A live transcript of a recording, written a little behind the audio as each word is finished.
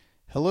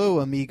Hello,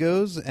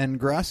 amigos, and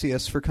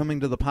gracias for coming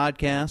to the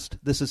podcast.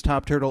 This is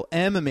Top Turtle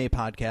MMA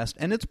Podcast,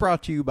 and it's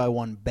brought to you by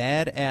one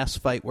badass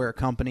fightwear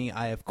company.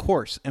 I, of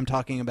course, am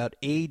talking about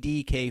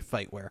ADK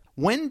Fightwear.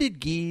 When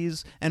did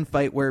gis and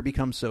fightwear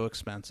become so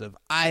expensive?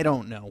 I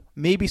don't know.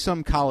 Maybe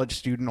some college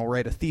student will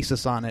write a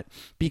thesis on it,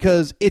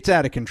 because it's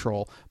out of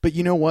control. But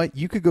you know what?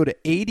 You could go to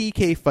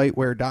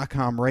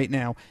adkfightwear.com right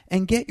now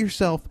and get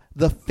yourself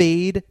the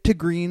Fade to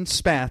Green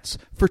Spats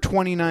for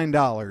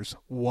 $29.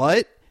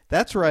 What?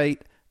 That's right.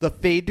 The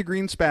Fade to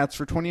Green Spats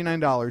for $29.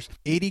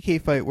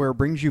 ADK Fightwear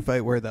brings you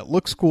fightwear that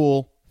looks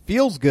cool,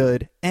 feels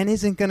good, and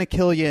isn't going to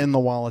kill you in the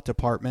wallet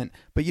department.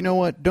 But you know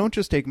what? Don't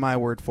just take my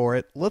word for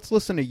it. Let's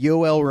listen to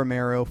Yoel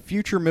Romero,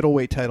 future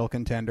middleweight title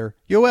contender.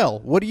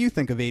 Yoel, what do you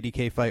think of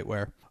ADK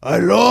Fightwear? I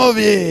love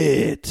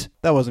it!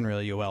 That wasn't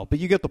really Yoel, but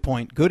you get the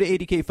point. Go to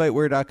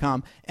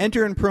adkfightwear.com,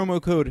 enter in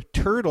promo code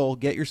TURTLE,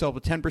 get yourself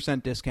a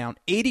 10% discount.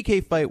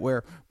 ADK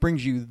Fightwear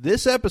brings you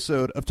this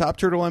episode of Top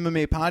Turtle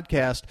MMA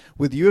Podcast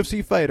with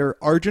UFC fighter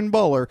Arjan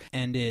Bhullar,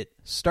 and it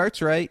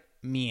starts right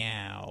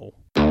meow.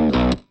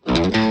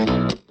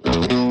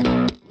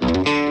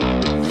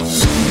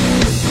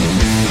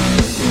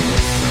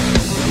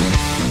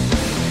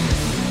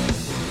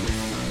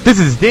 This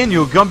is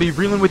Daniel Gumby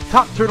Breland with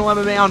Top Turtle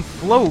MMA on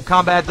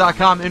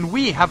FlowCombat.com, and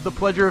we have the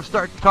pleasure of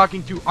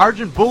talking to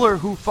Arjan Bhullar,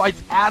 who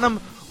fights Adam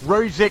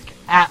Rojicek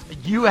at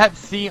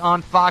UFC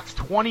on Fox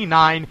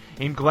 29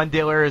 in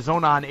Glendale,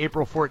 Arizona on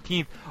April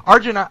 14th.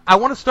 Arjan, I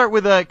want to start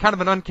with a kind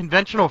of an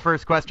unconventional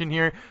first question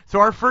here. So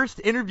our first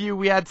interview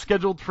we had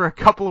scheduled for a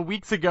couple of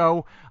weeks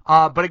ago,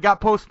 but it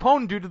got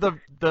postponed due to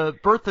the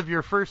birth of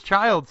your first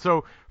child.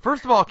 So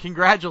first of all,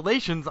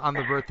 congratulations on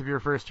the birth of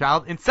your first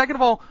child. And second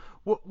of all,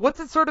 what's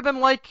it sort of been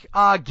like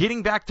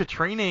getting back to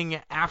training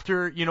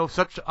after,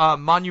 such a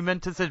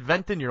monumentous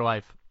event in your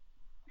life?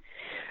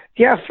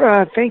 Yeah,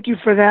 thank you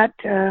for that.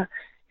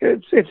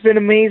 It's been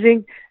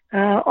amazing.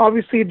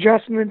 Obviously,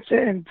 adjustments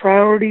and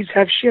priorities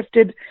have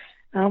shifted,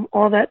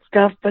 all that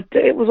stuff, but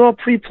it was all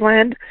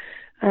pre-planned.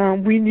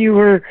 We knew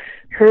her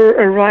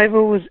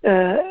arrival was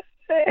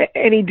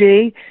any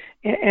day,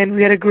 and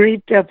we had a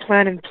great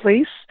plan in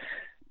place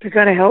to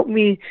kind of help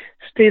me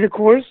stay the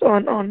course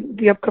on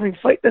the upcoming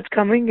fight that's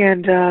coming.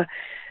 And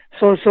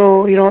so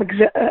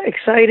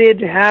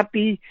excited,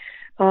 happy,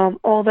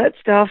 all that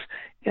stuff,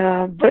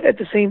 but at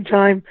the same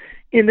time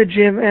in the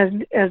gym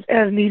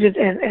as needed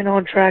and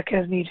on track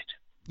as needed.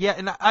 Yeah,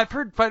 and I've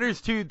heard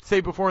fighters, too, say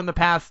before in the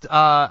past,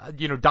 Donald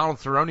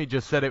Cerrone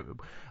just said it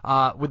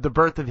with the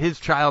birth of his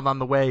child on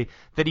the way,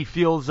 that he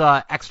feels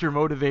extra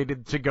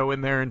motivated to go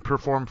in there and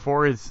perform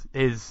for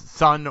his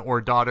son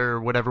or daughter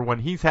or whatever one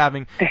he's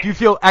having. Do you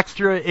feel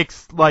extra,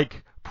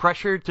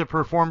 pressure to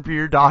perform for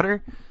your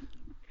daughter?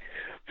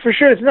 For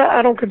sure. It's not.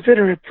 I don't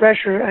consider it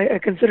pressure. I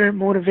consider it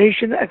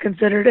motivation. I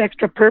consider it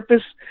extra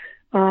purpose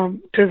to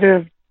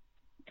the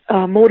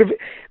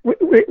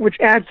which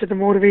adds to the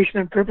motivation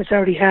and purpose I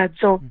already had.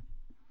 So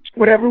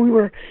whatever we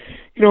were,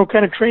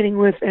 kind of training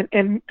with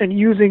and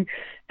using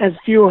as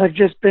fuel has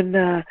just been,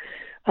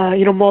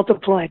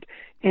 multiplied.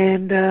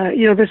 And,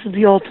 this is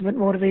the ultimate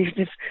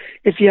motivation.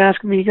 If you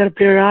ask me, you got a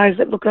pair of eyes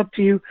that look up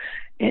to you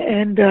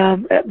and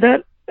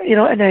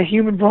and a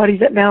human body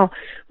that now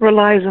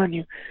relies on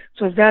you.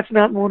 So if that's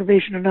not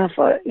motivation enough,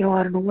 I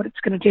don't know what it's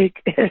going to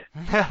take.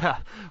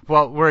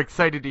 Well, we're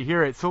excited to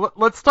hear it. So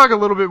let's talk a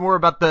little bit more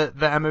about the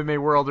MMA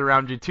world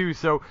around you, too.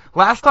 So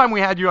last time we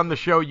had you on the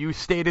show, you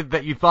stated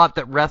that you thought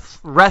that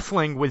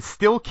wrestling was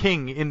still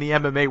king in the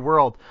MMA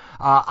world.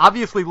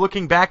 Obviously,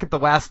 looking back at the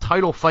last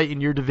title fight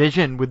in your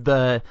division with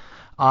the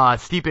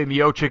Stipe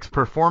Miocic's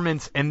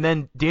performance, and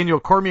then Daniel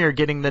Cormier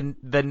getting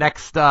the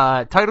next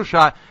title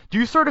shot, do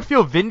you sort of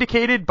feel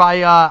vindicated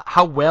by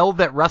how well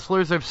that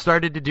wrestlers have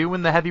started to do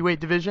in the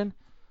heavyweight division?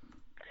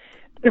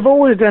 They've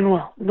always done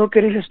well. Look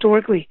at it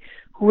historically.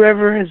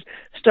 Whoever has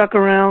stuck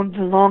around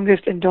the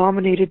longest and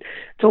dominated,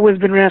 it's always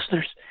been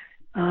wrestlers,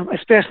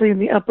 especially in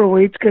the upper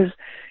weights, because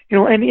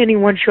any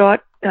one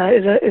shot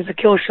is a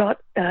kill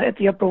shot at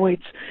the upper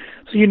weights.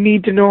 So you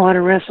need to know how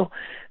to wrestle.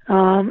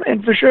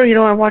 And for sure,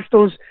 I watched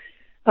those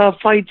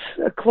fights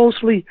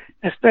closely,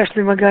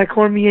 especially my guy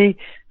Cormier,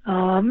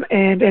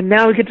 and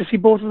now we get to see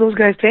both of those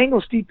guys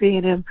tangle, Stipe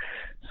and him.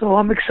 So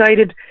I'm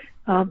excited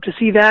to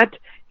see that,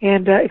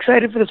 and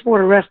excited for the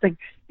sport of wrestling.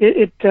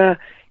 It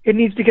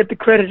needs to get the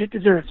credit it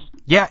deserves.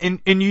 Yeah, and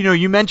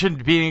you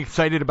mentioned being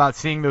excited about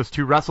seeing those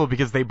two wrestle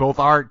because they both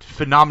are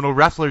phenomenal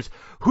wrestlers.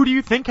 Who do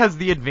you think has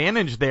the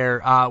advantage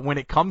there when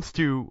it comes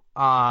to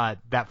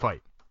that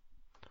fight?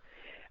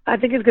 I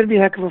think it's going to be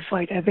a heck of a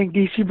fight. I think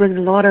DC brings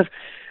a lot of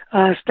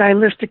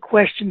stylistic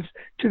questions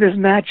to this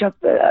matchup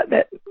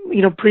that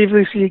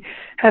previously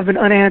have been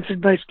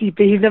unanswered by Stipe.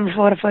 He's never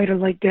fought a fighter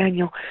like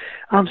Daniel,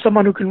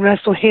 someone who can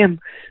wrestle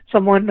him,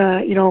 someone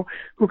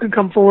who can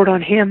come forward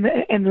on him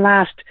and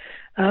last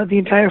the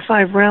entire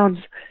 5 rounds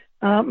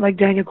like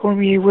Daniel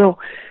Cormier will.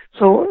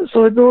 So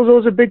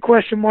those are big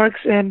question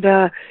marks, and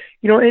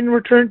in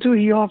return too,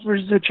 he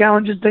offers the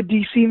challenges that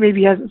DC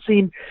maybe hasn't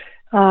seen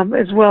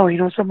as well.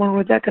 Someone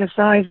with that kind of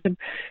size and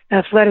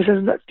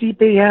athleticism that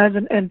Stipe has,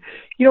 and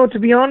to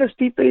be honest,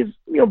 Stipe's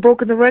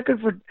broken the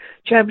record for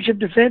championship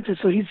defenses,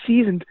 so he's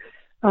seasoned.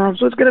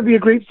 So it's going to be a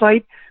great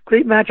fight,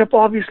 great matchup.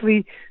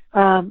 Obviously,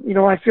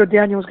 I feel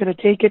Daniel's going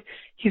to take it.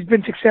 He's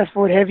been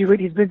successful at heavyweight.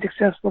 He's been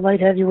successful at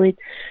light heavyweight.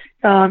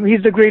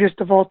 He's the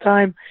greatest of all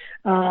time,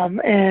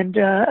 and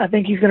I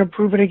think he's going to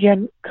prove it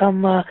again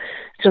come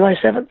July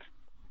 7th.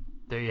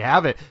 There you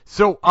have it.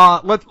 So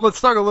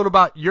let's talk a little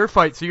about your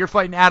fight. So you're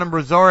fighting Adam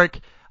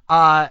Rozoric,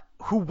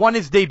 who won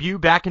his debut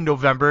back in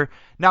November.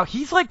 Now,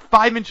 he's like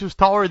 5 inches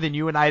taller than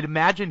you, and I'd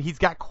imagine he's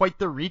got quite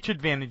the reach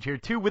advantage here,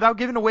 too. Without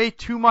giving away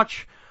too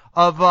much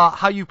of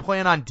how you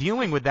plan on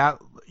dealing with that,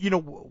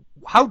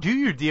 how do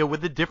you deal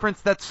with the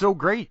difference that's so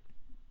great?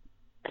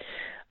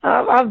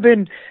 I've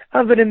been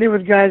in there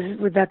with guys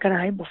with that kind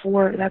of height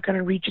before, that kind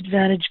of reach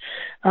advantage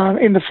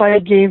in the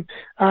fight game,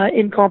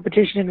 in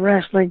competition in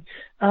wrestling.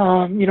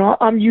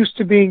 I'm used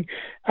to being,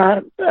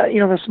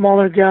 the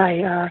smaller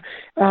guy,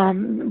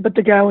 but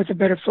the guy with the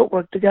better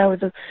footwork, the guy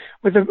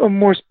with a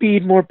more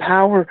speed, more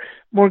power,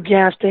 more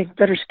gas tank,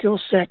 better skill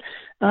set,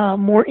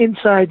 more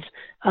insides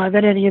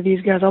than any of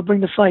these guys. I'll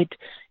bring the fight,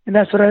 and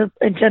that's what I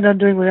intend on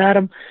doing with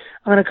Adam.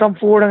 I'm going to come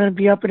forward. I'm going to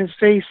be up in his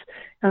face.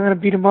 I'm going to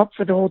beat him up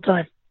for the whole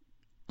time.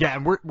 Yeah,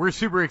 and we're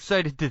super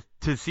excited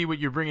to see what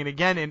you're bringing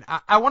again. And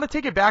I want to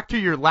take it back to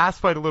your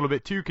last fight a little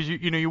bit, too, because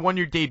you won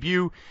your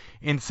debut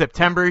in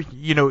September.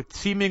 It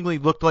seemingly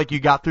looked like you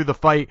got through the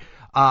fight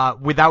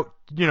without,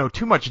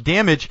 too much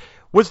damage.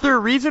 Was there a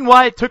reason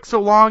why it took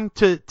so long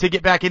to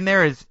get back in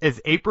there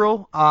as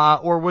April?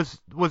 Or was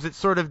it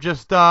sort of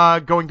just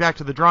going back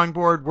to the drawing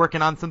board,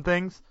 working on some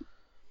things?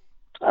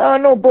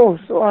 No, both.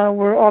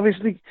 We're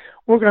obviously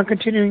working on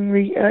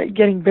continually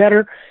getting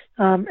better,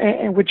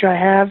 and which I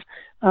have.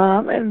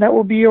 And that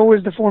will be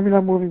always the formula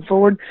moving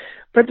forward.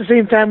 But at the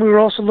same time, we were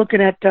also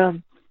looking at,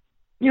 the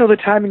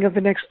timing of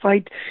the next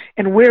fight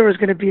and where is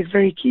going to be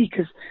very key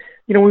because,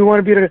 we want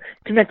to be able to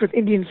connect with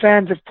Indian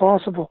fans if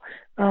possible.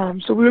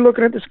 So we were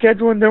looking at the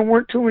schedule, and there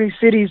weren't too many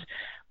cities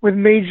with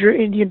major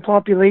Indian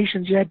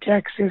populations. You had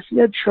Texas, you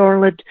had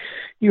Charlotte,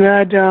 you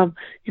had, a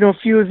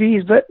few of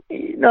these, but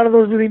none of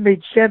those really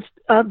made sense.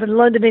 The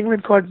London,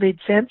 England card made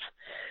sense,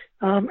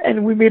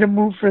 and we made a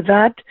move for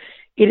that.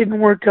 It didn't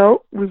work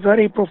out. We've got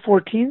April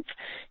 14th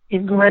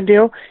in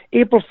Glendale.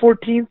 April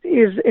 14th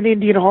is an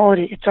Indian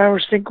holiday. It's our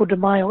Cinco de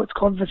Mayo. It's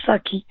called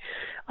Vaisakhi,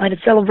 and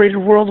it's celebrated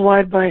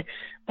worldwide by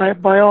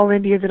all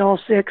Indians in all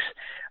six.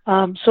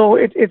 So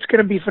it's going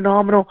to be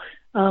phenomenal.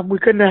 We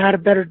couldn't have had a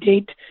better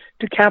date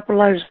to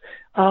capitalize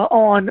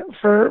on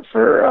for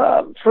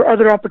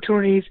other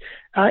opportunities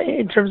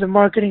in terms of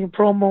marketing and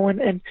promo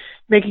and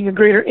making a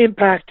greater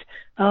impact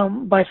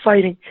by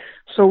fighting.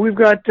 So we've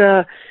got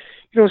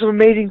some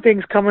amazing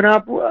things coming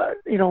up.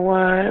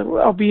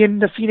 I'll be in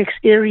the Phoenix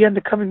area in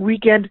the coming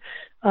weekend,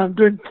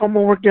 doing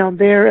promo work down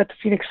there at the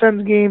Phoenix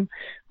Suns game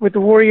with the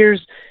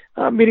Warriors,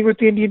 meeting with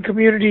the Indian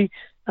community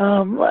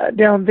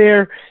down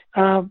there,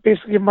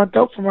 basically a month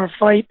out from our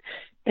fight.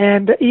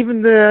 And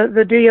even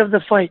the day of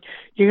the fight,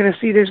 you're going to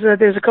see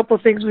there's a couple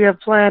of things we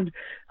have planned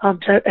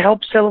to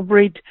help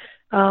celebrate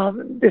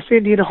this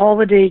Indian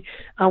holiday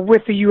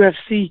with the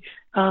UFC.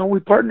 We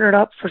partnered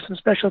up for some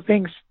special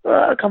things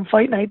come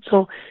fight night,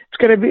 so it's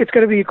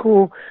gonna be a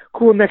cool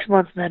next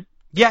month, man.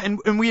 Yeah,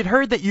 and we had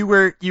heard that you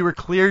were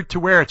cleared to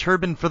wear a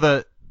turban for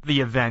the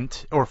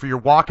event or for your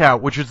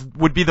walkout, which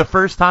would be the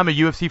first time a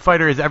UFC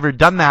fighter has ever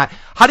done that.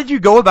 How did you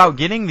go about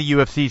getting the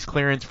UFC's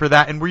clearance for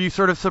that, and were you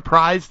sort of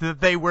surprised that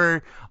they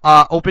were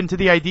open to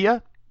the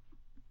idea?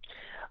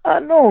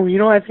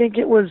 No, I think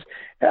it was.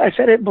 I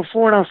said it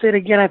before, and I'll say it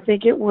again. I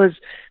think it was,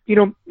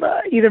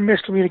 either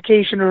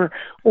miscommunication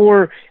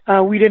or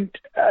we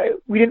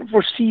didn't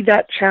foresee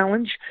that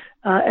challenge,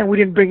 and we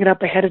didn't bring it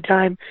up ahead of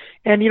time.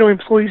 And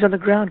employees on the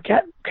ground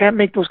can't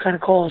make those kind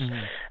of calls.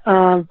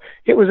 Mm-hmm.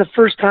 It was the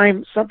first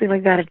time something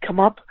like that had come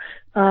up,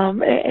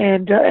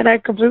 and I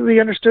completely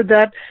understood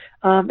that.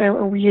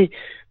 And we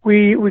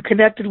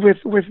connected with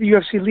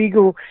UFC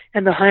Legal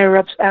and the higher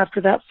ups after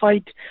that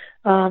fight.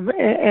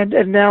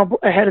 And now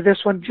ahead of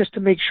this one, just to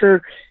make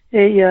sure,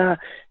 we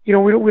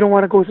don't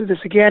want to go through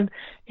this again,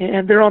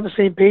 and they're on the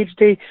same page.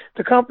 The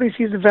company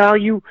sees the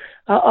value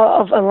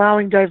of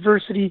allowing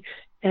diversity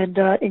and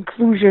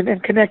inclusion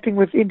and connecting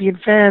with Indian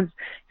fans,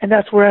 and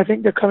that's where I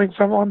think they're coming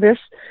from on this.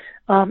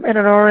 And on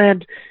our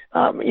end,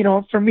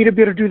 for me to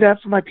be able to do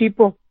that for my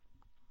people,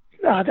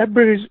 that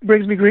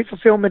brings me great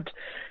fulfillment.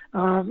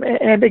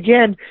 And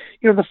again,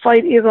 the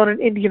fight is on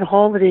an Indian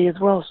holiday as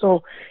well,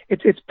 so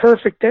it's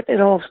perfect that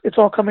it's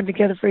all coming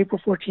together for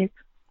April 14th.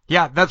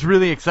 Yeah, that's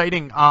really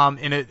exciting.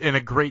 In a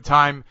great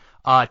time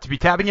to be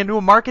tapping into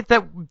a market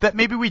that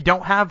maybe we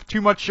don't have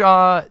too much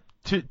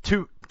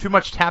too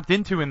much tapped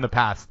into in the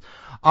past.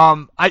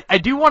 I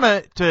do want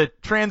to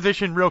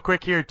transition real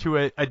quick here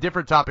to a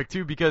different topic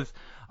too, because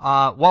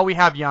while we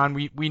have you on,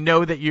 we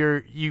know that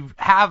you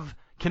have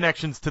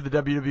connections to the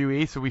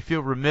WWE, so we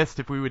feel remiss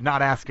if we would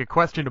not ask a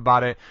question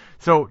about it.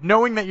 So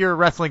knowing that you're a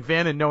wrestling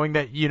fan and knowing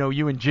that,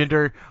 you and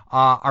Jinder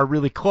are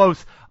really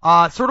close,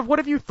 sort of what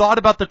have you thought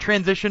about the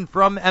transition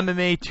from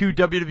MMA to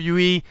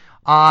WWE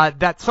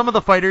that some of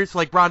the fighters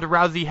like Ronda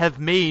Rousey have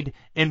made,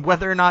 and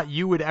whether or not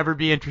you would ever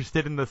be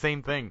interested in the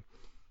same thing?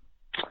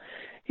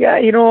 Yeah,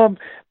 I'm a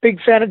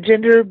big fan of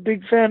Jinder,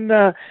 big fan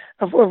of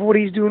what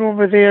he's doing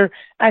over there.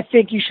 I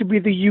think he should be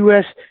the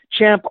U.S.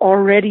 champ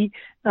already,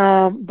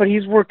 but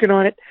he's working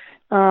on it.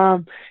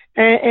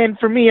 And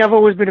for me, I've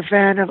always been a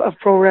fan of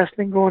pro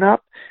wrestling growing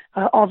up,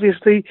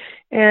 obviously.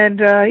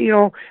 And,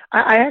 I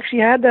actually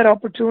had that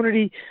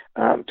opportunity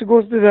to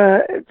go through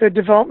the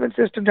development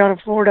system down in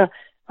Florida,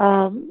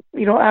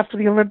 after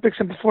the Olympics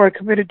and before I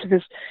committed to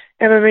this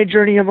MMA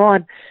journey I'm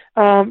on.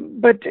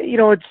 But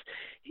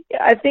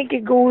I think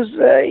it goes,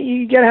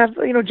 you gotta have,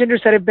 Jinder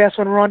said it best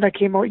when Ronda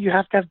came out, you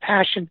have to have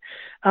passion,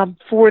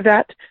 for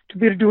that, to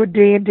be able to do it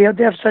day in, day out.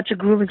 They have such a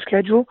grueling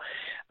schedule.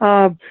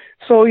 That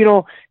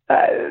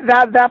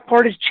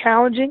part is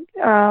challenging.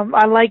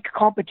 I like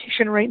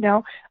competition right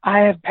now. I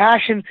have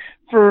passion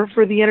for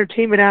the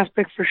entertainment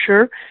aspect for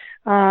sure.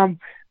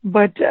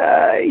 But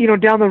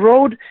down the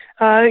road,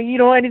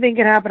 anything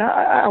can happen.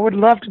 I would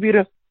love to be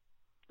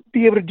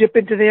able to dip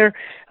into there.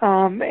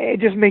 It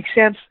just makes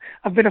sense.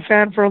 I've been a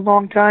fan for a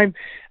long time,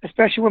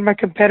 especially when my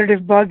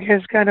competitive bug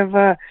has kind of,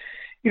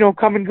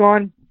 come and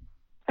gone.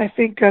 I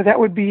think that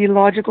would be a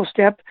logical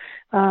step,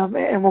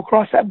 and we'll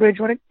cross that bridge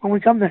when we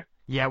come there.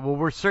 Yeah, well,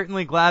 we're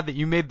certainly glad that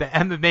you made the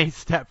MMA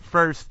step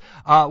first.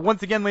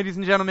 Once again, ladies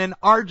and gentlemen,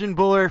 Arjan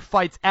Bhullar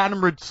fights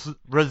Adam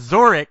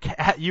Razorek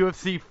at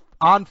UFC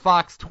on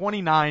Fox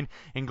 29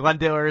 in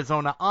Glendale,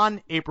 Arizona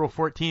on April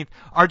 14th.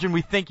 Arjan,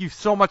 we thank you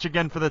so much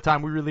again for the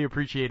time. We really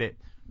appreciate it.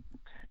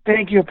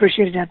 Thank you.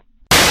 Appreciate it, Dan.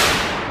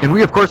 And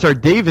we, of course, are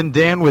Dave and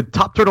Dan with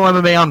Top Turtle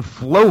MMA on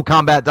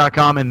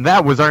FlowCombat.com, and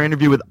that was our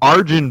interview with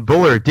Arjan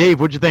Bhullar. Dave,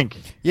 what'd you think?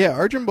 Yeah,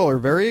 Arjan Bhullar,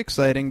 very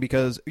exciting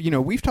because,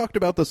 we've talked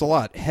about this a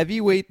lot.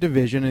 Heavyweight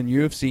division in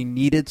UFC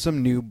needed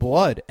some new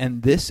blood,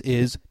 and this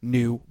is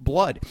new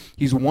blood.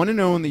 He's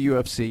 1-0 in the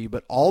UFC,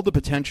 but all the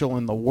potential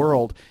in the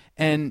world.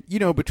 And,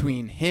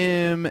 between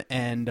him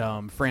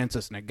and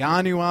Francis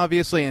Ngannou,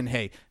 obviously, and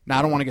hey, now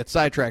I don't want to get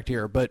sidetracked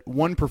here, but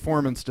one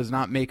performance does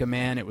not make a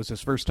man. It was his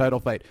first title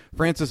fight.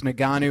 Francis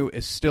Ngannou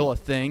is still a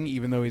thing,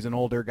 even though he's an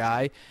older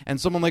guy. And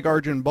someone like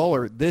Arjan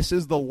Bhullar, this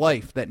is the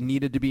life that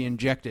needed to be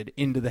injected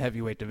into the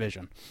heavyweight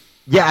division.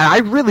 Yeah, I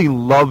really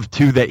love,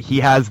 too, that he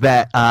has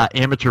that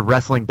amateur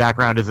wrestling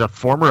background as a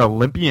former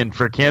Olympian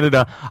for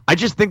Canada. I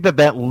just think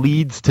that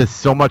leads to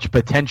so much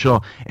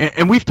potential.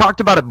 And we've talked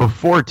about it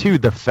before, too,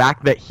 the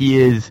fact that he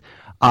is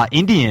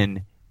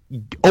Indian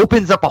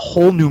opens up a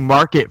whole new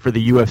market for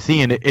the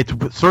UFC, and it's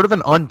sort of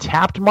an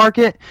untapped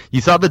market.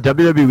 You saw the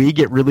WWE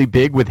get really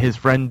big with his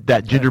friend,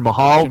 Jinder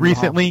Mahal,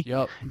 recently.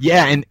 Yep.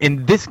 Yeah,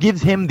 and this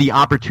gives him the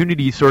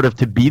opportunity sort of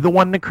to be the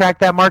one to crack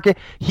that market.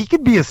 He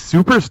could be a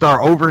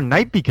superstar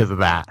overnight because of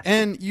that.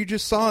 And you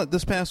just saw it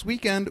this past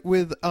weekend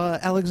with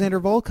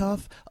Alexander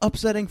Volkov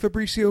upsetting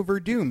Fabricio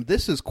Verdum.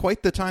 This is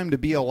quite the time to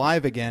be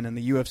alive again in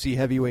the UFC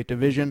heavyweight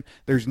division.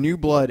 There's new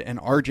blood, and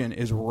Arjan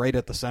is right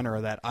at the center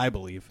of that, I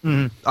believe.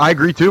 Mm-hmm. I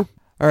agree, too.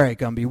 All right,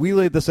 Gumby, we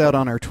laid this out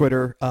on our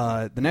Twitter.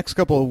 The next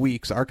couple of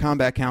weeks, our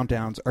combat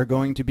countdowns are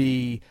going to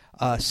be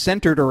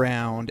centered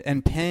around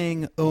and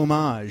paying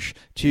homage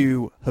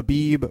to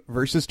Khabib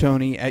versus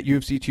Tony at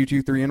UFC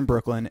 223 in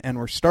Brooklyn. And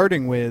we're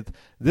starting with,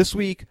 this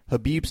week,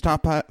 Khabib's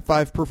top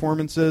 5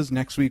 performances.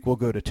 Next week, we'll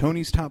go to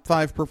Tony's top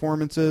 5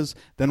 performances.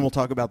 Then we'll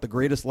talk about the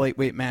greatest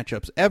lightweight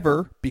matchups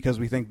ever, because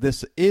we think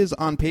this is,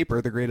 on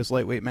paper, the greatest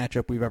lightweight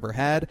matchup we've ever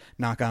had.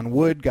 Knock on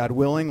wood, God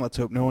willing. Let's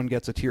hope no one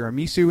gets a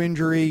tiramisu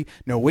injury,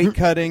 no weight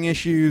cutting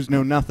issues,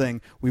 no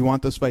nothing. We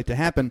want this fight to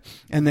happen.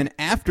 And then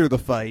after the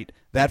fight,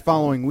 that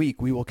following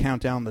week, we will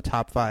count down the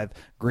top 5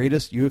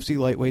 greatest UFC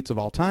lightweights of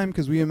all time,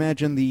 because we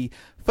imagine the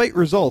fight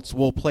results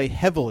will play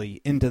heavily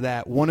into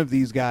that. One of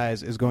these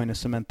guys is going to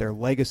cement their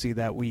legacy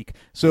that week.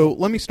 So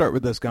let me start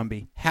with this,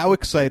 Gumby. How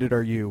excited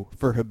are you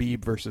for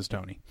Khabib versus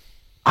Tony?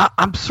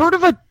 I'm sort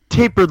of a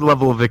tapered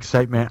level of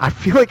excitement. I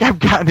feel like I've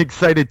gotten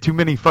excited too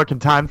many fucking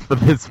times for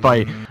this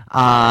fight.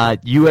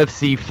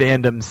 UFC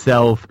fandom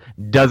self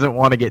doesn't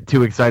want to get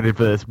too excited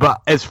for this.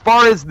 But as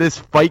far as this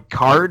fight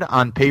card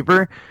on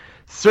paper,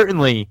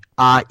 certainly,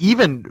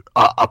 even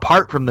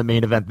apart from the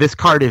main event, this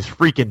card is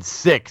freaking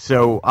sick.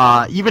 So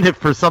even if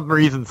for some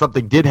reason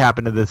something did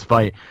happen to this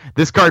fight,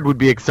 this card would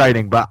be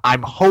exciting. But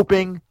I'm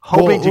hoping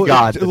to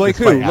God. Like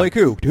who? Like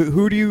who?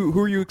 Who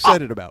are you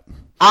excited about?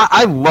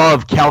 I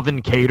love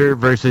Calvin Kattar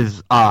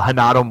versus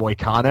Renato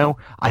Moicano.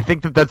 I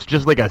think that's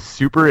just like a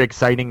super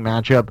exciting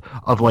matchup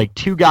of like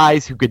two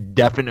guys who could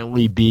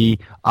definitely be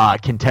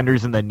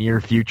contenders in the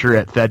near future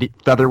at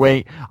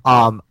featherweight.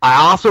 I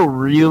also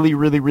really,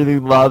 really, really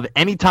love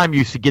anytime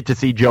you get to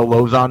see Joe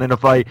Lauzon in a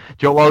fight.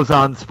 Joe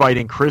Lauzon's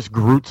fighting Chris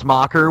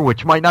Gruetzemacher,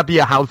 which might not be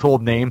a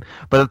household name,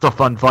 but it's a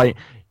fun fight.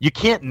 You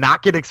can't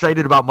not get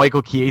excited about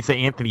Michael Chiesa,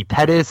 Anthony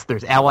Pettis.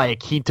 There's Al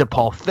Iaquinta,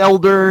 Paul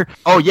Felder.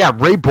 Oh, yeah,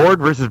 Ray Borg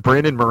versus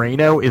Brandon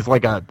Moreno is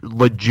like a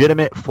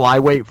legitimate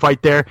flyweight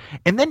fight there.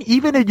 And then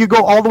even if you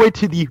go all the way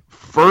to the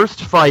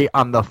first fight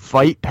on the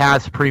Fight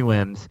Pass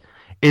prelims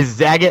is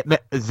Zabit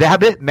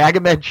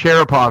Magomed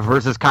Sharipov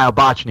versus Kyle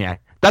Bochniak.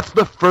 That's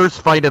the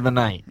first fight of the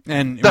night.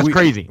 And that's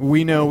crazy.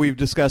 We know we've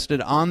discussed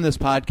it on this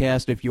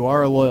podcast. If you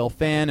are a loyal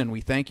fan, and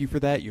we thank you for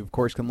that, you, of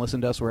course, can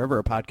listen to us wherever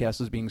a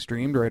podcast is being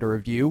streamed, write a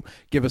review,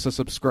 give us a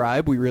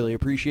subscribe. We really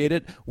appreciate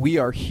it. We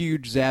are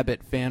huge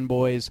Zabit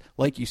fanboys.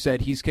 Like you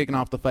said, he's kicking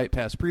off the Fight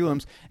Pass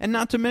prelims. And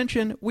not to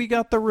mention, we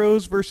got the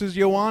Rose versus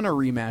Joanna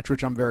rematch,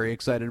 which I'm very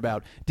excited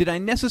about. Did I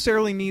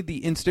necessarily need the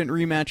instant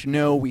rematch?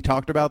 No, we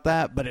talked about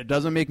that, but it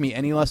doesn't make me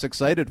any less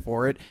excited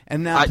for it.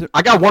 And now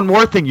I got one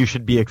more thing you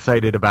should be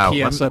excited about.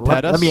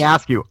 Let me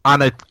ask you,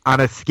 on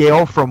a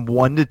scale from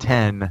 1 to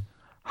 10,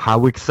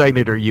 how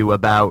excited are you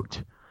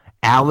about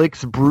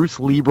Alex Bruce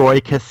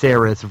Leroy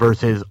Caceres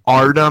versus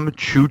Artem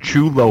Choo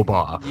Choo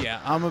Lobov? Yeah,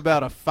 I'm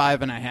about a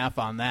 5.5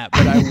 on that,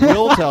 but I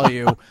will tell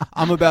you,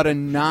 I'm about a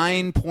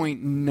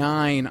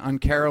 9.9 on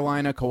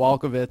Carolina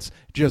Kowalkiewicz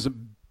just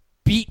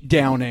beat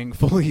downing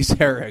Felice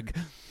Herrig.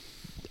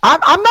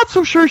 I'm not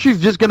so sure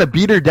she's just going to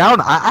beat her down.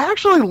 I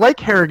actually like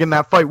Herrig in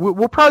that fight.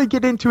 We'll probably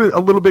get into it a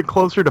little bit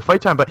closer to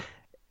fight time, but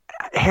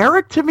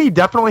Herrig, to me,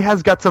 definitely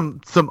has got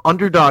some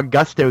underdog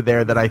gusto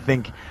there that I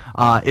think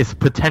is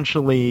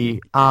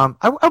potentially I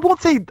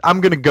won't say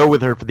I'm going to go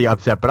with her for the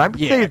upset, but I'm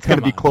going to say it's going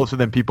to be closer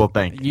than people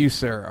think. You,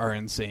 sir, are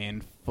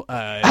insane.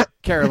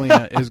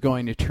 Carolina is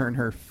going to turn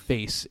her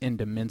face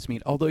into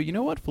mincemeat. Although, you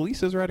know what?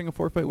 Felice is riding a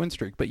 4-fight win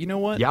streak. But you know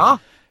what? Yeah.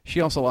 She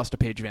also lost to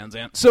Paige Van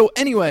Zandt. So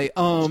anyway,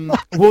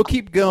 we'll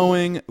keep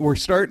going. We're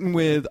starting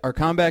with our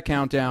combat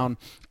countdown.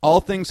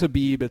 All things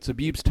Khabib. It's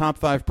Khabib's top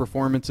 5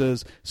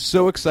 performances.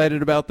 So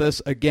excited about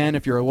this. Again,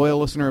 if you're a loyal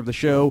listener of the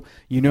show,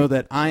 you know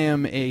that I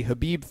am a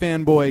Khabib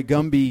fanboy,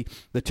 Gumby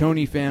the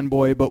Tony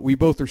fanboy, but we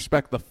both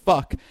respect the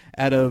fuck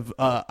out of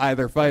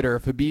either fighter.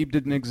 If Khabib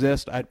didn't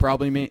exist, I'd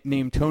probably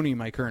name Tony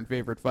my current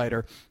favorite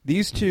fighter.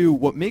 These two,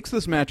 what makes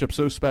this matchup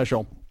so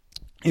special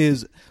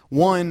is,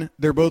 one,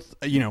 they're both,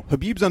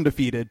 Khabib's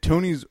undefeated.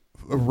 Tony's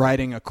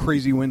riding a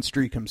crazy win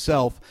streak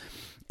himself.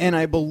 And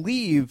I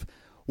believe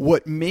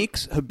what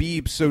makes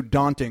Khabib so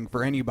daunting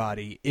for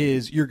anybody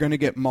is you're going to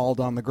get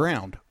mauled on the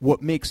ground.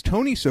 What makes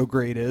Tony so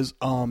great is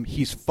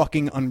he's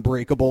fucking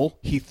unbreakable.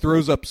 He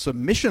throws up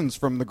submissions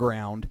from the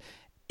ground.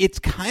 It's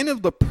kind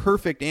of the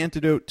perfect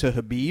antidote to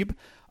Khabib.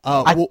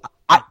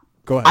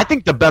 Go ahead. I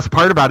think the best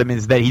part about him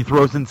is that he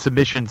throws in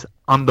submissions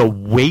on the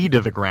way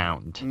to the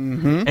ground.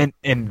 Mm-hmm.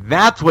 And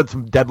that's what's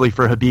deadly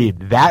for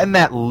Khabib. That and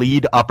that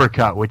lead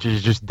uppercut, which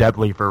is just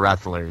deadly for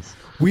wrestlers.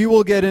 We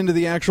will get into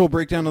the actual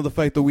breakdown of the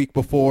fight the week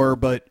before,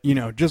 but,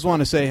 just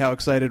want to say how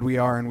excited we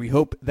are, and we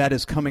hope that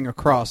is coming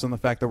across in the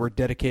fact that we're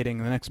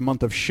dedicating the next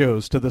month of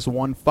shows to this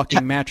one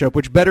fucking matchup,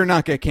 which better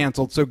not get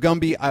canceled. So,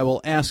 Gumby, I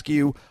will ask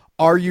you,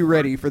 are you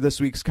ready for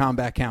this week's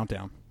Combat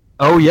Countdown?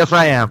 Oh, yes,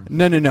 I am.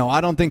 No.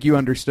 I don't think you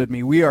understood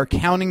me. We are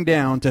counting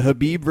down to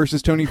Khabib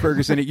versus Tony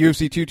Ferguson at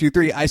UFC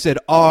 223. I said,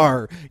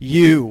 are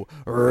you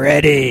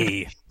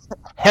ready?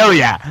 Hell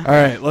yeah. All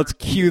right, let's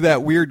cue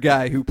that weird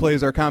guy who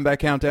plays our Combat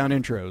Countdown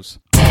intros.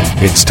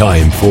 It's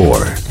time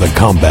for the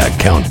Combat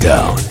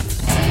Countdown.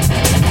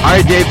 All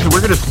right, Dave, so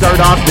we're going to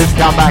start off this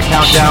Combat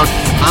Countdown.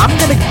 I'm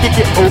going to kick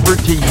it over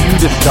to you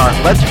to start.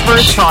 Let's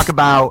first talk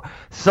about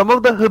some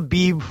of the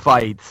Khabib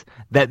fights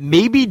that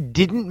maybe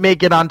didn't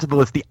make it onto the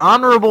list, the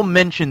honorable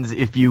mentions,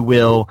 if you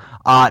will,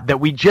 that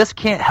we just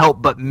can't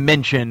help but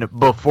mention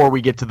before we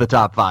get to the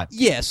top 5.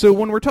 Yeah, so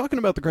when we're talking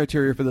about the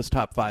criteria for this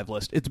top 5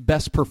 list, it's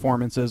best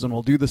performances, and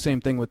we'll do the same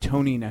thing with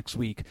Tony next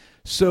week.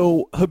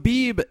 So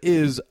Khabib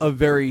is a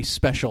very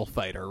special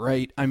fighter,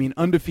 right? I mean,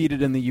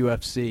 undefeated in the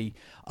UFC,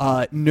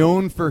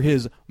 known for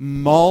his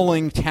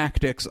mauling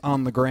tactics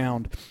on the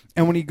ground.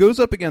 And when he goes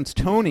up against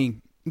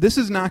Tony, this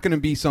is not going to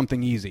be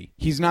something easy.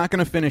 He's not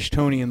going to finish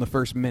Tony in the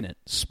first minute.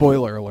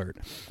 Spoiler alert.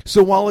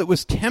 So while it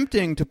was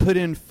tempting to put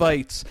in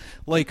fights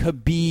like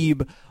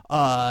Khabib,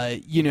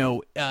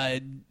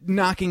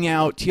 knocking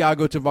out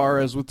Thiago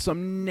Tavares with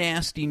some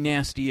nasty,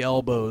 nasty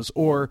elbows,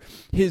 or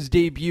his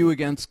debut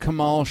against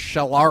Kamal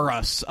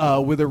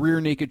Shalaras with a rear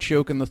naked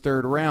choke in the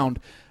 3rd round,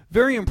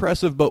 very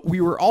impressive, but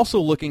we were also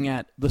looking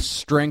at the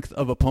strength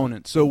of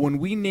opponents. So when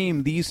we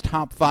named these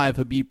top 5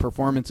 Khabib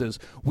performances,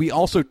 we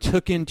also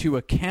took into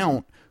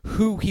account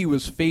who he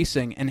was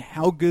facing and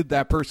how good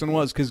that person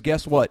was, because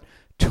guess what?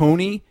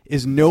 Tony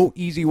is no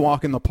easy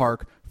walk in the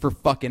park for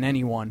fucking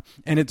anyone,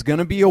 and it's going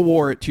to be a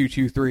war at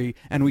 223,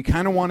 and we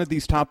kind of wanted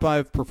these top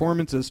 5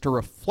 performances to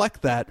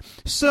reflect that.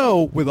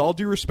 So, with all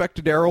due respect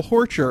to Daryl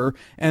Horcher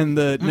and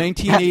the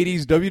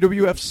 1980s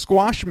WWF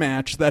squash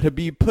match that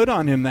Khabib put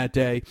on him that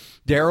day,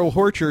 Daryl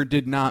Horcher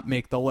did not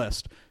make the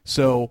list.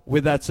 So,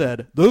 with that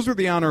said, those were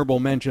the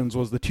honorable mentions,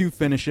 was the 2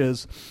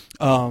 finishes,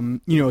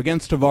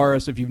 against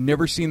Tavares. If you've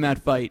never seen that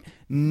fight,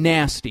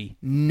 nasty,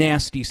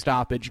 nasty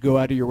stoppage. Go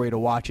out of your way to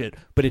watch it,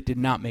 but it did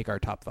not make our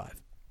top 5.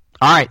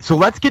 All right, so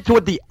let's get to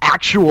what the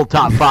actual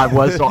top 5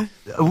 was. So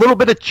a little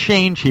bit of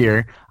change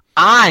here.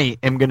 I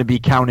am going to be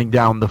counting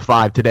down the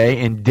 5 today,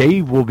 and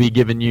Dave will be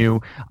giving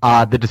you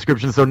the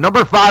description. So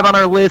number 5 on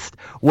our list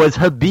was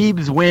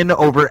Khabib's win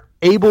over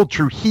Abel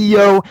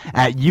Trujillo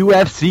at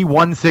UFC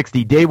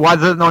 160. Dave, why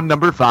is it on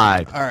number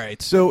 5? All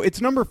right, so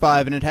it's number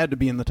 5, and it had to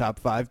be in the top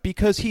 5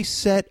 because he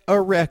set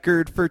a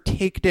record for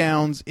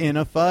takedowns in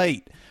a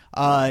fight.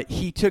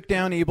 He took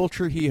down Abel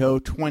Trujillo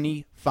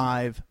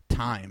 25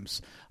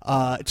 times.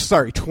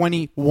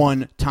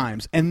 21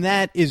 times. And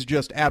that is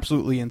just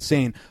absolutely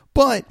insane.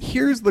 But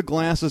here's the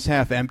glass is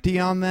half empty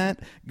on that.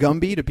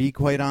 Gumby, to be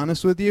quite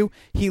honest with you,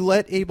 he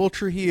let Abel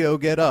Trujillo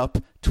get up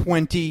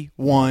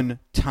 21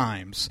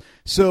 times.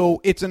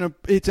 So it's an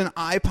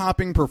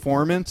eye-popping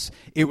performance.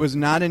 It was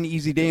not an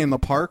easy day in the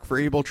park for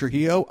Abel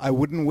Trujillo. I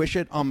wouldn't wish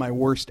it on my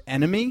worst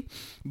enemy.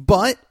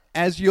 But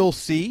as you'll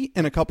see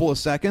in a couple of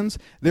seconds,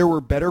 there were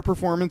better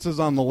performances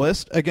on the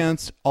list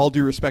against, all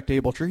due respect to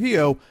Abel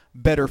Trujillo,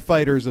 better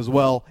fighters as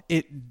well.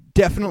 It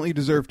definitely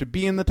deserved to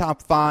be in the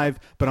top 5,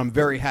 but I'm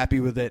very happy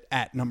with it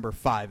at number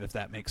 5, if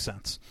that makes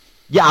sense.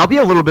 Yeah, I'll be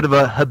a little bit of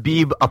a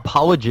Khabib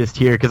apologist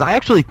here because I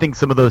actually think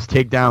some of those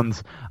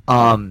takedowns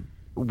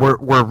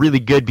were really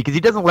good because he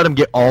doesn't let him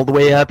get all the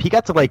way up. He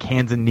got to like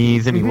hands and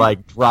knees and he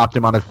like dropped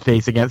him on his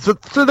face again. So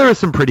there was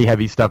some pretty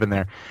heavy stuff in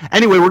there.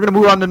 Anyway, we're going to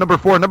move on to number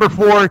 4. Number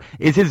 4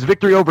 is his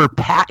victory over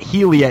Pat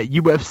Healy at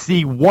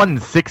UFC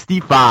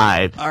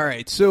 165. All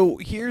right, so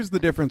here's the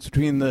difference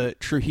between the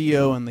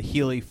Trujillo and the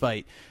Healy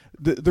fight.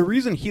 The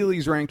reason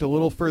Healy's ranked a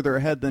little further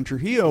ahead than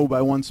Trujillo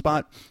by one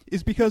spot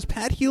is because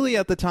Pat Healy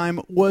at the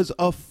time was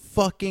a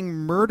fucking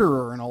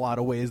murderer in a lot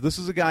of ways. This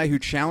is a guy who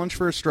challenged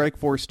for a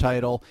Strikeforce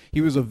title.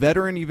 He was a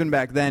veteran even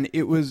back then.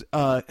 It was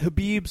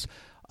Khabib's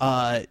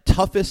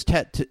toughest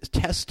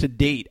test to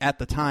date at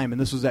the time,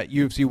 and this was at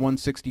UFC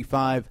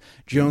 165,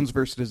 Jones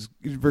versus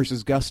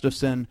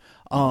Gustafsson.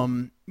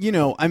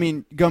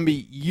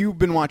 Gumby, you've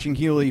been watching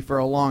Healy for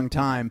a long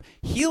time.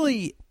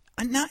 Healy...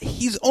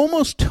 he's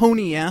almost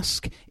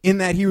Tony-esque in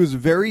that he was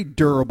very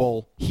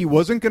durable. He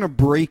wasn't going to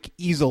break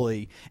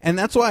easily. And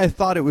that's why I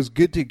thought it was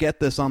good to get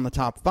this on the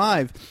top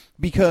 5,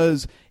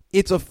 because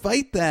it's a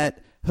fight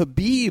that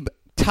Khabib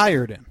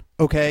tired in.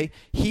 Okay?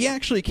 He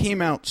actually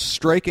came out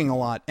striking a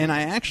lot, and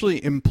I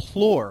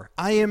implore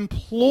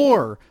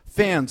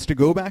fans to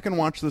go back and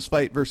watch this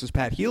fight versus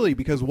Pat Healy,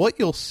 because what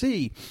you'll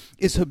see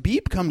is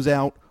Khabib comes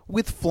out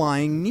with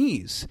flying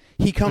knees.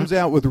 He comes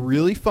out with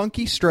really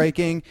funky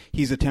striking.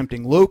 He's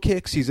attempting low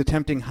kicks. He's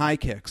attempting high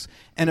kicks.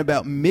 And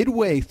about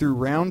midway through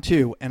round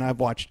 2, and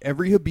I've watched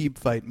every Khabib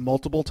fight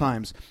multiple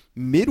times,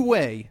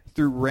 midway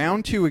through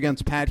round 2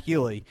 against Pat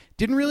Healy,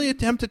 didn't really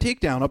attempt a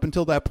takedown up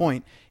until that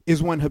point,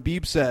 is when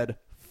Khabib said,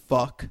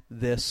 fuck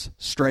this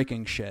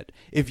striking shit.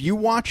 If you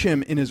watch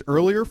him in his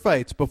earlier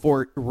fights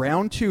before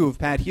round 2 of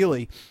Pat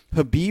Healy,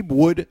 Khabib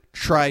would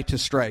try to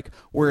strike.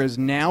 Whereas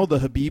now the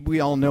Khabib we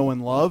all know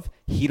and love,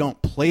 he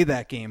don't play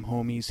that game,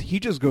 homies.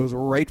 He just goes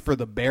right for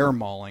the bear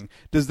mauling.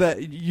 Does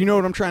that, you know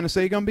what I'm trying to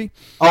say, Gumby?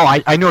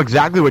 Oh, I know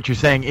exactly what you're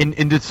saying.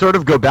 And to sort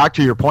of go back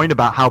to your point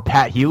about how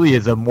Pat Healy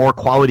is a more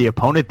quality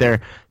opponent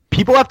there,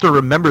 people have to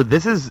remember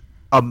this is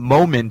a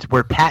moment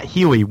where Pat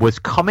Healy was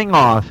coming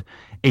off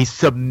a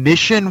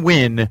submission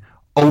win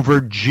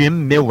over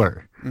Jim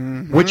Miller,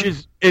 which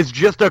is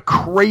just a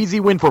crazy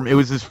win for him. It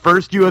was his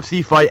first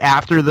UFC fight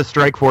after the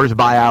Strikeforce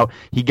buyout.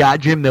 He got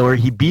Jim Miller.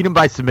 He beat him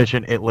by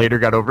submission. It later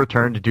got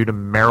overturned due to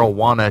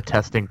marijuana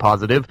testing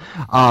positive.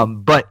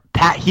 But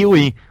Pat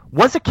Healy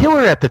was a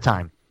killer at the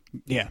time.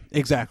 Yeah,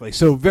 exactly.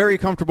 So very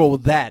comfortable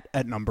with that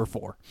at number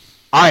 4.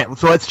 All right,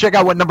 so let's check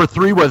out what number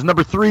 3 was.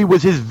 Number 3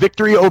 was his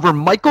victory over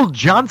Michael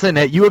Johnson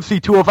at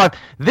UFC 205.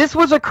 This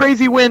was a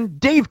crazy win.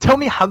 Dave, tell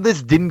me how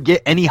this didn't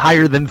get any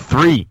higher than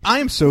 3.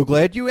 I'm so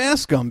glad you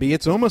asked, Gumby.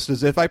 It's almost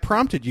as if I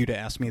prompted you to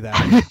ask me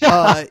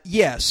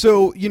that.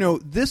 So,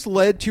 this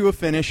led to a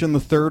finish in the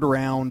 3rd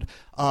round.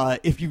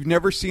 If you've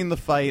never seen the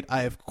fight,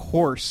 I, of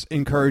course,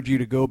 encourage you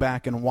to go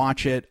back and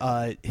watch it.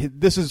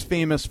 This is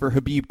famous for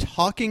Khabib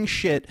talking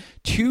shit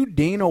to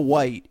Dana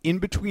White in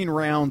between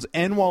rounds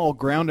and while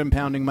ground and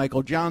pounding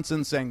Michael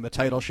Johnson, saying the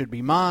title should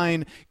be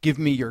mine, give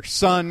me your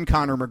son,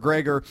 Conor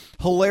McGregor.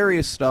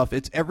 Hilarious stuff.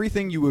 It's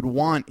everything you would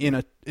want in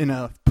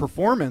a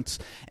performance.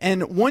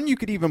 And one you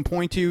could even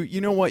point to, you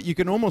know what, you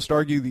can almost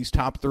argue these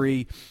top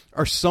 3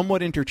 are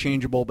somewhat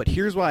interchangeable, but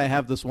here's why I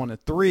have this one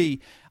at 3.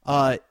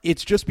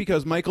 It's just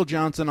because Michael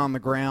Johnson on the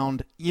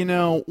ground,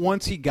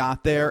 once he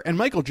got there, and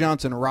Michael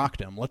Johnson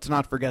rocked him, let's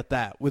not forget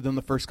that, within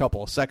the first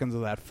couple of seconds of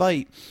that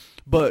fight.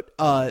 But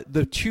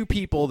the 2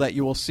 people that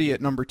you will see at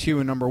number 2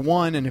 and number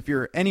 1, and if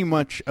you're any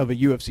much of a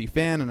UFC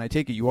fan, and I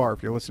take it you are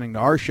if you're listening to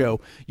our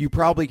show, you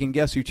probably can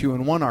guess who 2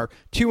 and 1 are.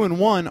 2 and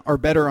 1 are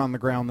better on the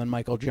ground than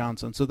Michael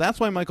Johnson. So that's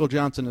why Michael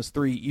Johnson is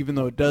 3, even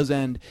though it does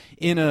end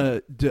in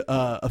a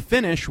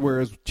finish,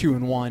 whereas 2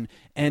 and 1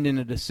 end in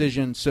a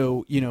decision.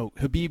 So,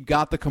 Khabib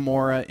got the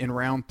Kimura in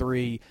round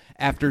 3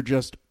 after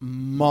just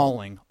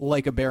mauling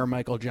like a bear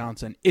Michael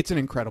Johnson. It's an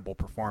incredible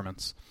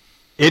performance.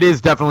 It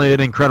is definitely an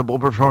incredible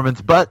performance,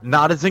 but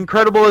not as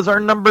incredible as our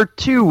number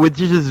 2,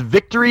 which is his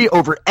victory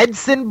over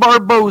Edson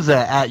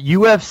Barboza at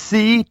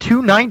UFC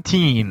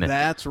 219.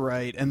 That's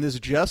right, and this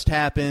just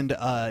happened.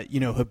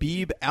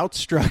 Khabib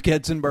outstruck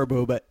Edson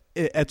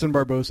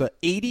Barboza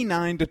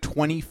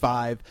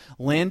 89-25,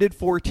 landed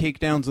 4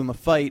 takedowns in the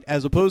fight,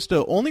 as opposed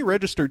to only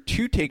registered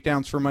 2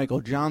 takedowns for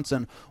Michael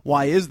Johnson.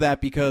 Why is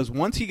that? Because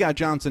once he got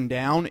Johnson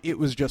down, it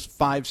was just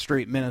 5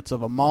 straight minutes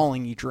of a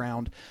mauling each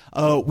round.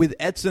 With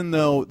Edson,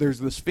 though, there's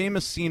this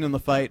famous scene in the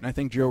fight, and I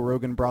think Joe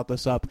Rogan brought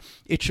this up.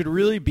 It should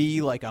really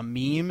be like a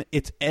meme.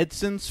 It's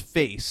Edson's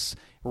face.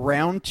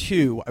 Round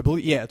 2, I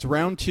believe, it's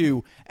round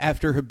 2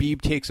 after Khabib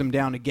takes him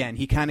down again.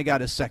 He kind of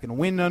got his second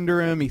wind under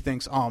him. He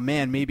thinks, oh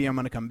man, maybe I'm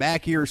going to come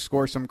back here,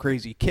 score some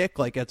crazy kick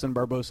like Edson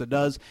Barboza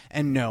does.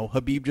 And no,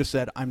 Khabib just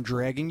said, I'm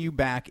dragging you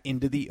back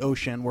into the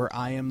ocean where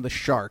I am the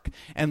shark.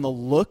 And the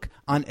look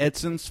on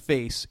Edson's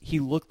face, he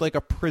looked like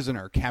a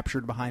prisoner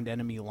captured behind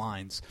enemy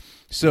lines.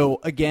 So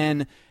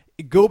again,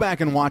 go back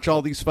and watch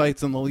all these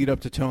fights in the lead up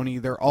to Tony.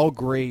 They're all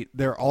great.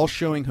 They're all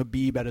showing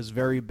Khabib at his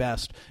very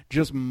best,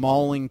 just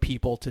mauling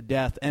people to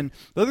death. And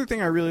the other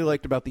thing I really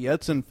liked about the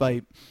Edson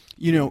fight,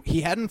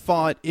 he hadn't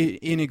fought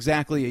in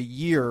exactly a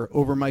year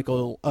over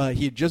Michael.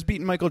 He had just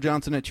beaten Michael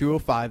Johnson at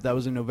 205. That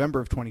was in November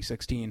of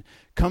 2016.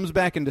 Comes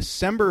back in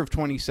December of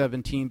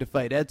 2017 to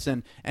fight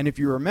Edson. And if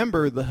you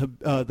remember,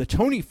 the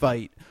Tony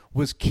fight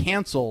was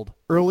canceled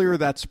earlier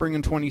that spring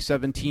in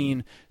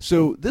 2017.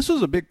 So this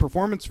was a big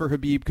performance for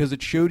Khabib because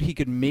it showed he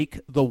could make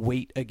the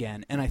weight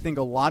again. And I think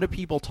a lot of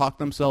people talked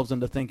themselves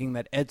into thinking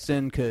that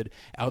Edson could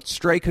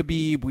outstrike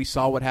Khabib. We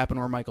saw what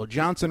happened where Michael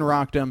Johnson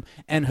rocked him,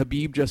 and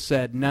Khabib just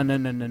said,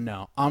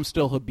 no, I'm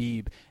still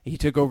Khabib. He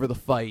took over the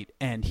fight,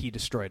 and he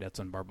destroyed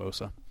Edson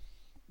Barboza.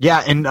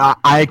 Yeah, and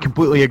I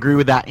completely agree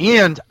with that.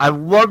 And I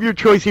love your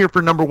choice here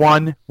for number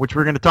 1, which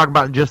we're going to talk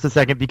about in just a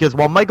second, because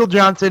while Michael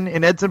Johnson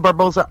and Edson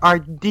Barboza are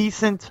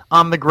decent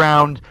on the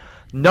ground,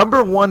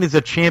 number 1 is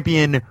a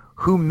champion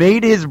who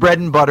made his bread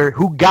and butter,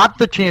 who got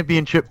the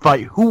championship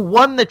fight, who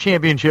won the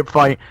championship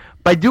fight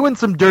by doing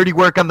some dirty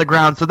work on the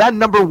ground. So that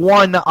number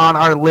 1 on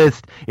our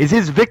list is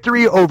his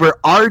victory over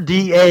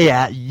RDA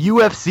at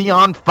UFC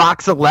on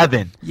Fox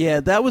 11. Yeah,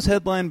 that was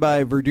headlined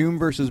by Verdum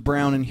versus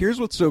Brown, and here's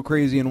what's so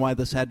crazy and why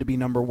this had to be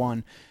number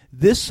 1.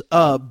 This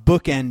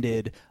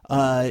bookended 2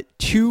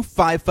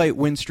 5-fight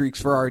win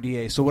streaks for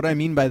RDA. So what I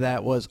mean by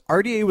that was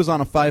RDA was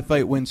on a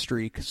 5-fight win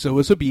streak, so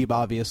was Khabib,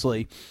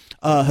 obviously.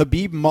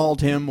 Khabib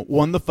mauled him,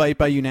 won the fight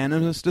by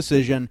unanimous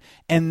decision,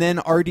 and then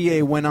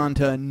RDA went on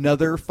to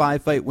another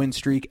 5-fight win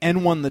streak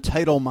and won the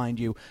title, mind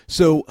you.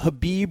 So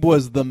Khabib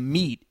was the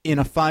meat in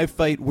a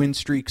 5-fight win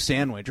streak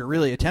sandwich, or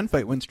really a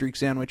 10-fight win streak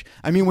sandwich.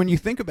 I mean, when you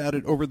think about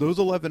it, over those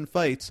 11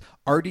 fights,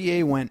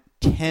 RDA went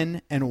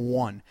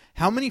 10-1.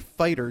 How many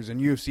fighters in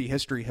UFC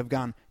history have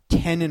gone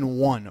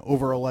 10-1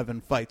 over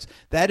 11 fights?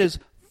 That is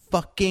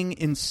fucking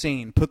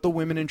insane. Put the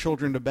women and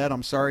children to bed.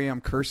 I'm sorry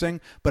I'm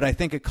cursing, but I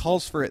think it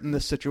calls for it in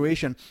this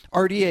situation.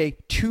 RDA,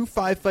 2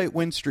 5-fight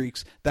win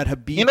streaks that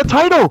Khabib... And a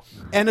title!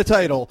 And a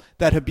title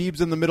that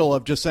Khabib's in the middle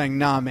of just saying,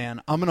 nah,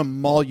 man, I'm going to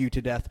maul you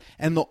to death.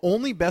 And the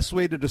only best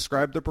way to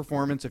describe the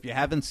performance, if you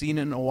haven't seen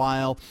it in a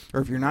while, or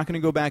if you're not going to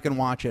go back and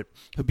watch it,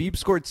 Khabib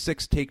scored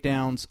 6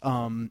 takedowns,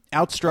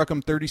 outstruck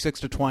him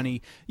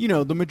 36-20.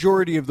 The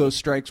majority of those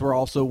strikes were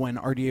also when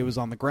RDA was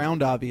on the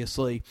ground,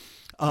 obviously.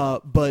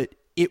 But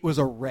it was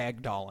a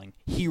ragdolling.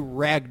 He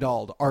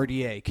ragdolled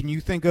RDA. Can you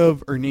think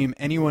of or name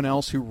anyone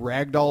else who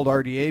ragdolled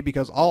RDA?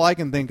 Because all I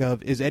can think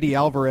of is Eddie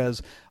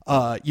Alvarez,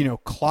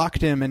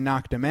 clocked him and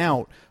knocked him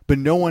out, but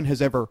no one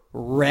has ever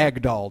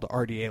ragdolled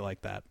RDA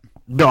like that.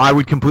 No, I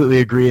would completely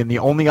agree. And the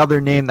only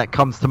other name that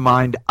comes to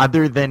mind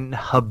other than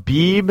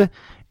Khabib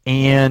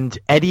and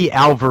Eddie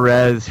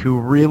Alvarez,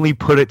 who really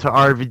put it to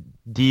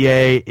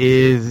RDA,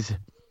 is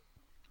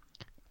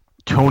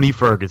Tony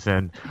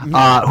Ferguson,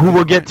 who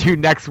we'll get to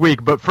next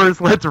week. But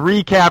first, let's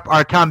recap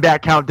our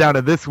combat countdown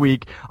of this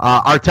week.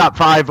 Our top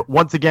 5,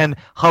 once again,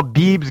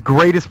 Khabib's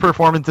greatest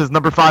performances.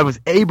 Number 5 was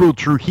Abel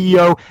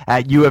Trujillo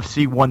at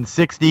UFC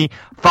 160.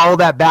 Follow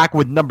that back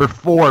with number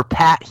 4,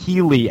 Pat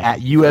Healy at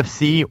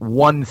UFC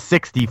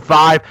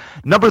 165.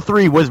 Number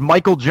 3 was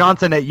Michael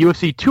Johnson at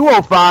UFC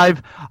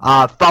 205,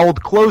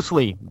 followed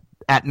closely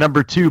at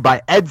number 2 by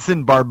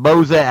Edson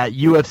Barboza at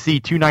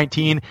UFC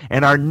 219,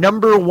 and our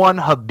number 1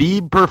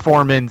 Khabib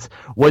performance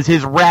was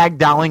his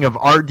ragdolling of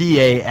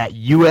RDA at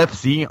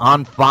UFC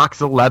on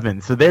Fox 11.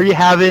 So there you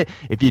have it.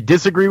 If you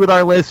disagree with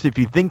our list, if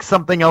you think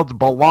something else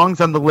belongs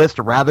on the list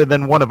rather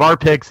than one of our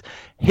picks,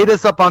 hit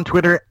us up on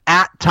Twitter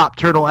at Top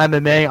Turtle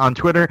MMA on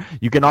Twitter.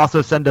 You can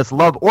also send us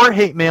love or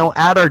hate mail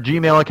at our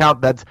Gmail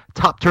account. That's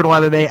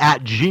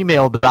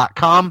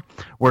topturtlemma@gmail.com.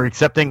 We're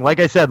accepting, like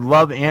I said,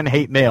 love and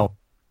hate mail.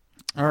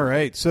 All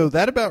right, so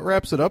that about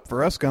wraps it up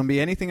for us, Gumby.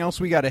 Anything else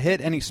we got to hit?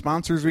 Any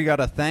sponsors we got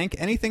to thank?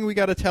 Anything we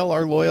got to tell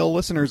our loyal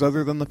listeners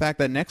other than the fact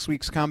that next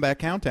week's Combat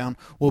Countdown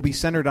will be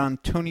centered on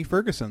Tony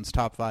Ferguson's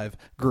top 5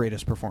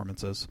 greatest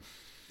performances?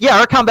 Yeah,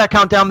 our Combat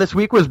Countdown this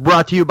week was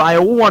brought to you by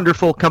a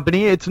wonderful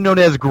company. It's known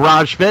as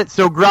Garage Fit.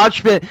 So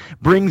Garage Fit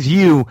brings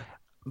you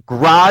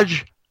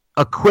garage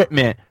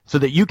equipment so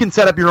that you can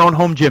set up your own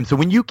home gym. So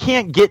when you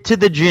can't get to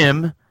the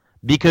gym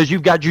because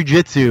you've got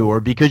jiu-jitsu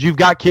or because you've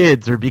got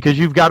kids or because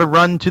you've got to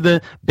run to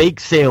the bake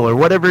sale or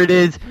whatever it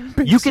is,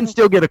 you can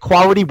still get a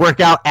quality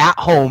workout at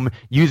home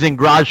using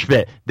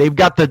GarageFit. They've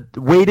got the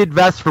weighted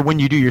vests for when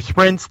you do your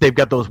sprints. They've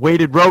got those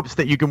weighted ropes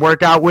that you can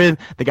work out with.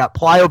 They got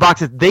plyo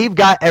boxes. They've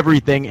got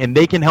everything, and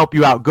they can help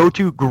you out. Go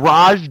to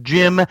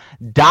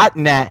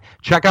garagegym.net.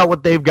 Check out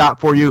what they've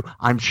got for you.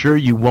 I'm sure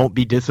you won't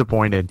be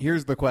disappointed.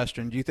 Here's the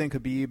question. Do you think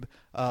Khabib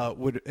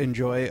would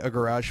enjoy a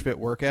GarageFit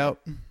workout?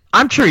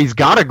 I'm sure he's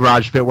got a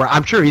GarageFit where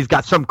I'm sure he's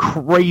got some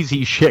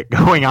crazy shit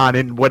going on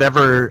in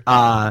whatever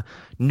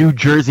New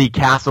Jersey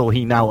castle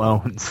he now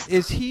owns.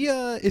 Is he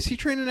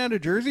training out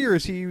of Jersey, or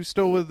is he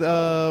still with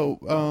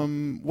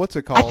what's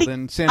it called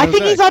in San Jose?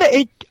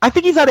 I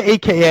think he's out of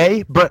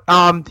AKA, but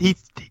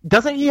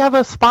doesn't he have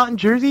a spot in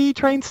Jersey he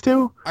trains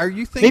too? Are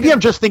you thinking? Maybe I'm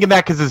just thinking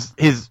that because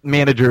his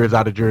manager is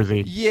out of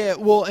Jersey. Yeah,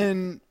 well,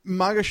 and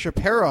Maga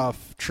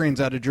Shaparov trains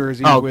out of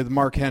Jersey with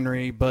Mark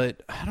Henry,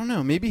 but I don't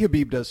know. Maybe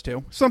Khabib does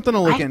too. Something to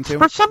look into.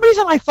 For some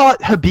reason, I thought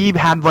Khabib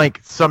had like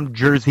some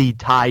Jersey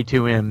tie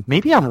to him.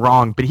 Maybe I'm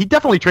wrong, but he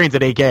definitely trains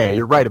at AKA.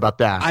 You're right about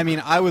that. I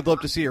mean, I would love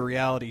to see a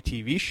reality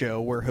TV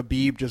show where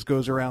Khabib just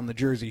goes around the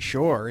Jersey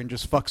Shore and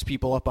just fucks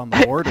people up on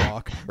the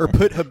boardwalk, or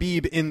put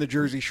Khabib in the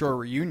Jersey Shore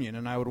reunion,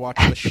 and I would watch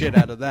the shit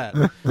out of that.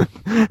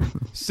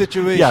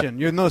 Situation.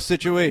 Yeah. You're no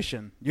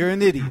situation. You're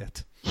an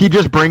idiot. He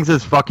just brings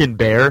his fucking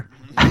bear.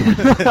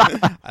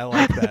 I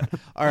like that.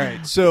 All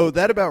right, so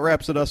that about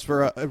wraps it up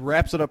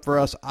for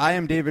us. I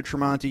am David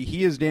Tremonti.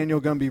 He is Daniel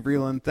Gumby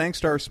Vreeland.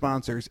 Thanks to our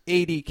sponsors,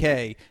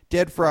 ADK,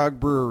 Dead Frog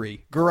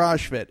Brewery,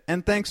 GarageFit,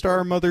 and thanks to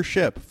our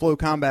mothership,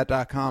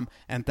 FlowCombat.com,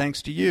 and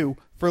thanks to you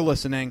for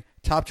listening.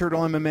 Top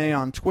Turtle MMA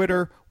on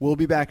Twitter. We'll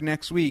be back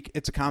next week.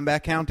 It's a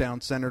combat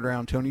countdown centered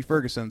around Tony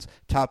Ferguson's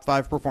top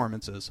 5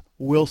 performances.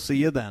 We'll see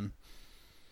you then.